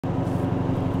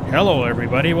Hello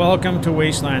everybody, welcome to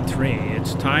Wasteland 3.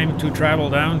 It's time to travel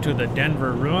down to the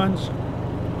Denver ruins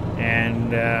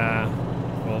and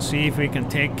we'll see if we can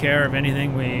take care of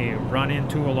anything we run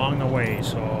into along the way,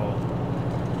 so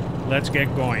let's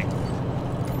get going.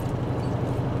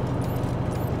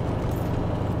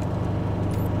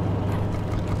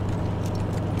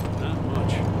 Not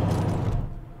much.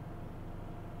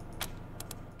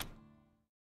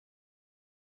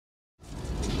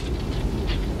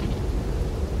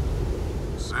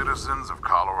 Citizens of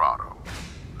Colorado,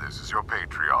 this is your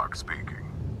patriarch speaking.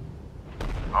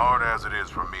 Hard as it is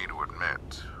for me to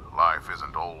admit, life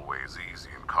isn't always easy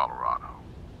in Colorado.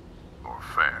 Or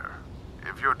fair.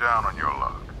 If you're down on your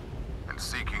luck and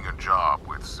seeking a job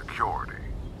with security,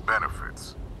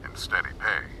 benefits, and steady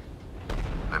pay,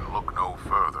 then look no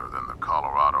further than the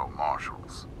Colorado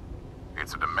Marshals.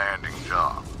 It's a demanding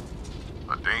job,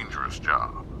 a dangerous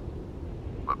job,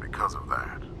 but because of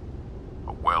that,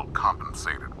 a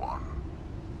well-compensated one,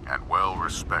 and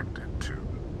well-respected, too.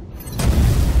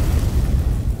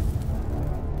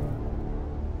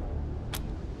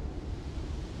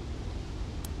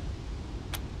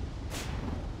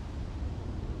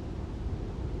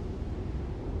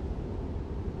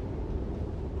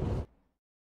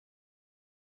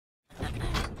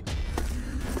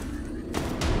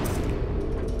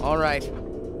 All right,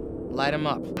 light 'em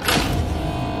up.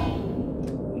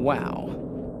 Wow.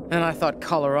 And I thought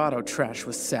Colorado trash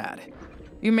was sad.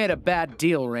 You made a bad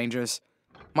deal, Rangers.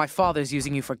 My father's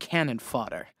using you for cannon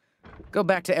fodder. Go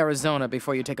back to Arizona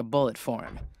before you take a bullet for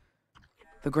him.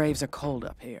 The graves are cold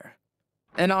up here.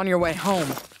 And on your way home,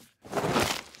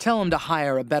 tell him to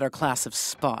hire a better class of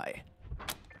spy.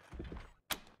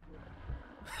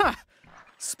 Ha!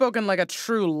 Spoken like a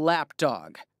true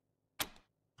lapdog.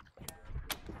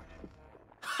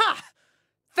 Ha!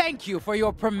 Thank you for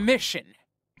your permission.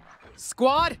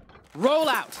 Squad, roll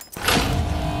out!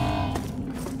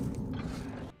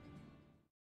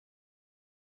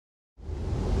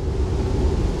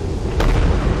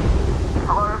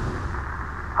 Hello?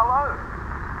 Hello?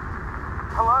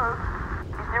 Hello?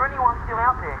 Is there anyone still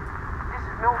out there? This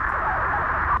is Milk.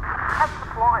 Have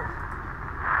supplies.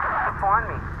 Find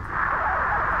me.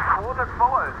 Coordinate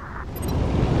followed.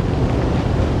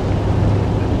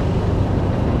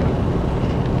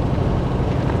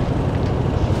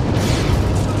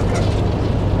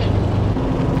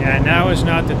 Yeah, now is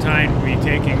not the time to be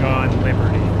taking on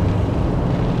Liberty.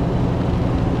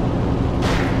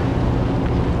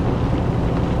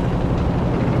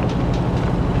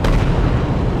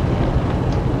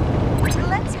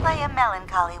 Let's play a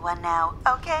melancholy one now,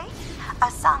 okay? A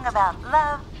song about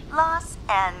love, loss,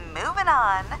 and moving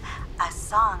on. A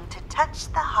song to touch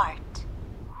the heart.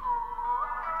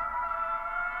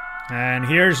 And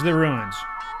here's the ruins.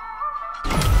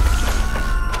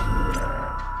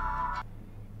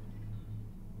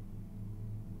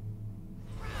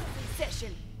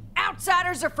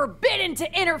 Outsiders are forbidden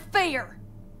to interfere!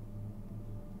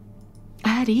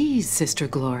 At ease, Sister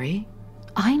Glory.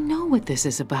 I know what this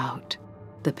is about.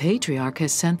 The Patriarch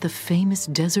has sent the famous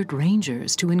Desert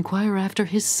Rangers to inquire after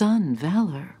his son,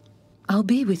 Valor. I'll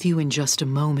be with you in just a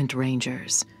moment,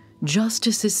 Rangers.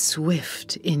 Justice is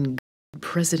swift in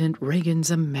President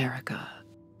Reagan's America.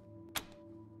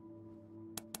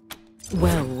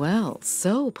 Well, well,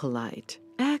 so polite.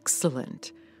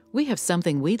 Excellent. We have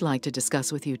something we'd like to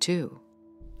discuss with you, too.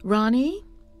 Ronnie,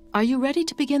 are you ready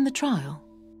to begin the trial?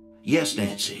 Yes,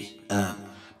 Nancy.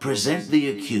 Present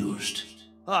the accused.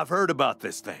 I've heard about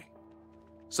this thing.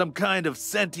 Some kind of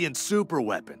sentient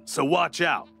superweapon, so watch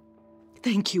out.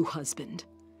 Thank you, husband.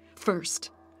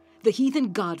 First, the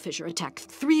heathen Godfisher attacked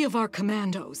 3 of our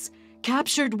commandos,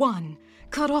 captured 1,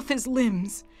 cut off his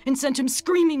limbs, and sent him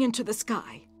screaming into the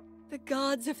sky. The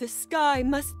gods of the sky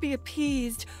must be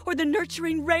appeased, or the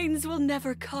nurturing rains will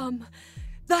never come.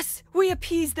 Thus, we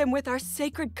appease them with our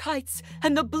sacred kites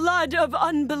and the blood of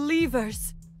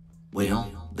unbelievers.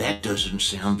 Well, that doesn't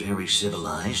sound very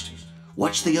civilized.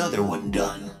 What's the other one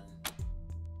done?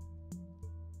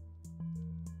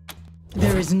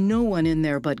 There is no one in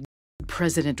there but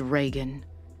President Reagan.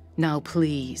 Now,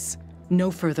 please,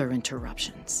 no further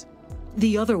interruptions.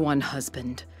 The other one,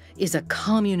 husband, is a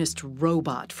communist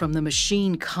robot from the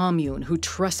machine commune who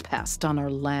trespassed on our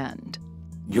land.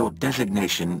 Your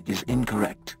designation is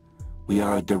incorrect. We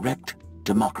are a direct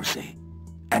democracy,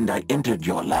 and I entered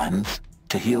your lands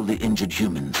to heal the injured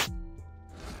humans.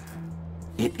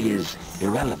 It is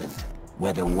irrelevant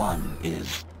whether one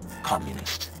is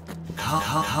communist.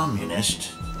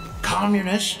 Communist?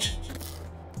 Communist?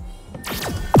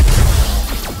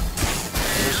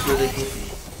 As for the hippie,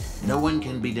 no one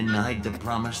can be denied the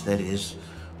promise that is,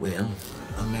 well,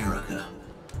 America.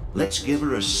 Let's give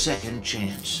her a second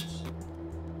chance.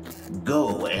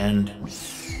 Go and,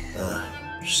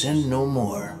 send no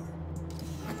more.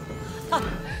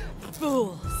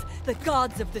 Fools! The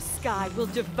gods of the sky will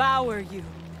devour you.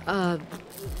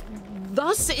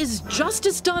 Thus is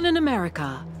justice done in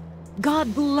America.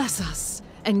 God bless us,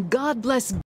 and God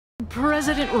bless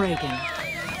President Reagan.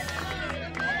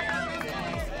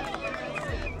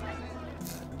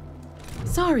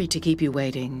 Sorry to keep you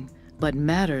waiting, but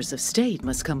matters of state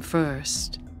must come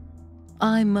first.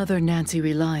 I'm Mother Nancy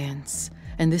Reliance,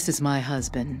 and this is my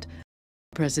husband,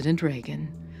 President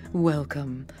Reagan.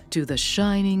 Welcome to the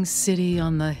shining city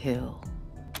on the hill.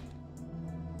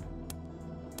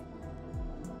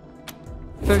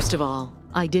 First of all,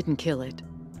 I didn't kill it.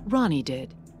 Ronnie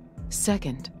did.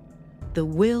 Second, the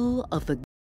will of the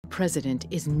president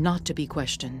is not to be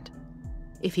questioned.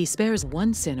 If he spares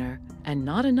one sinner and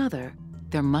not another,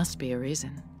 there must be a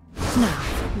reason.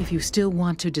 Now, if you still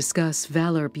want to discuss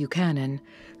Valor Buchanan,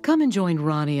 come and join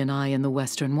Ronnie and I in the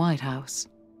Western White House.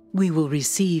 We will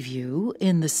receive you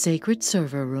in the sacred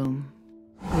server room.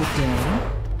 Good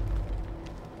day.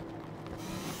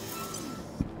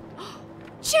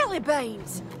 Chili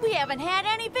beans! We haven't had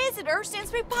any visitors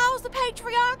since we paused the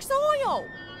Patriarch's oil.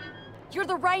 You're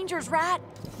the Rangers, right?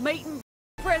 Meeting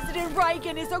President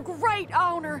Reagan is a great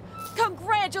honor.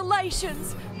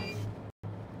 Congratulations!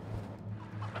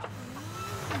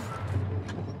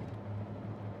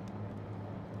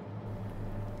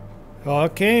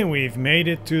 Okay, we've made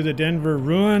it to the Denver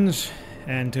ruins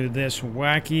and to this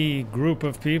wacky group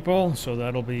of people, so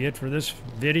that'll be it for this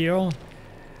video.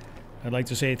 I'd like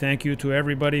to say thank you to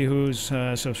everybody who's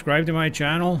subscribed to my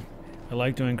channel. I'd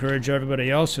like to encourage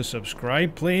everybody else to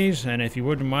subscribe, please, and if you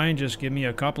wouldn't mind, just give me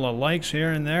a couple of likes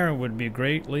here and there. It would be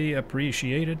greatly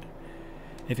appreciated.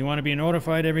 If you want to be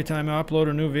notified every time I upload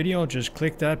a new video, just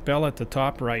click that bell at the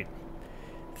top right.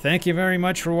 Thank you very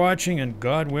much for watching, and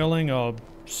God willing, I'll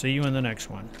see you in the next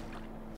one.